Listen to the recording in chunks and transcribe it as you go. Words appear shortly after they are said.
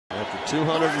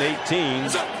218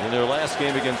 in their last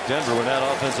game against Denver when that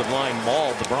offensive line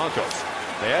mauled the Broncos.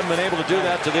 They haven't been able to do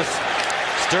that to this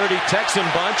sturdy Texan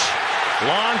bunch.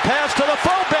 Long pass to the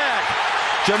fullback.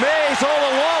 Jamize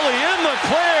Olawale in the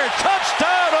clear.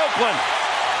 Touchdown, Oakland.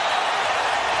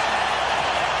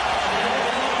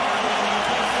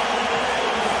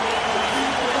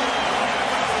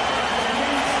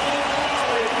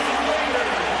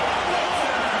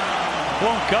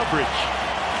 Blown coverage.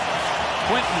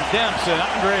 Quentin Demps and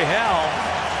Andre Hal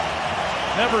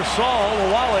never saw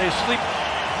Olawale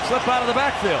slip out of the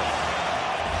backfield.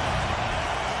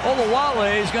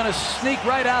 Olawale is going to sneak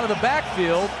right out of the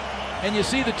backfield, and you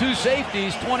see the two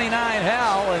safeties, 29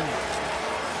 Hal and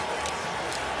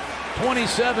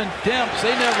 27 Demps.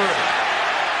 They never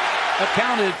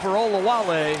accounted for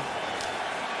Olawale,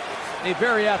 a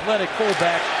very athletic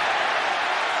fullback.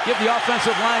 Give the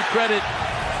offensive line credit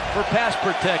for pass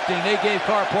protecting. They gave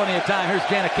Carr plenty of time. Here's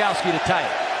Janikowski to tie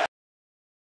it.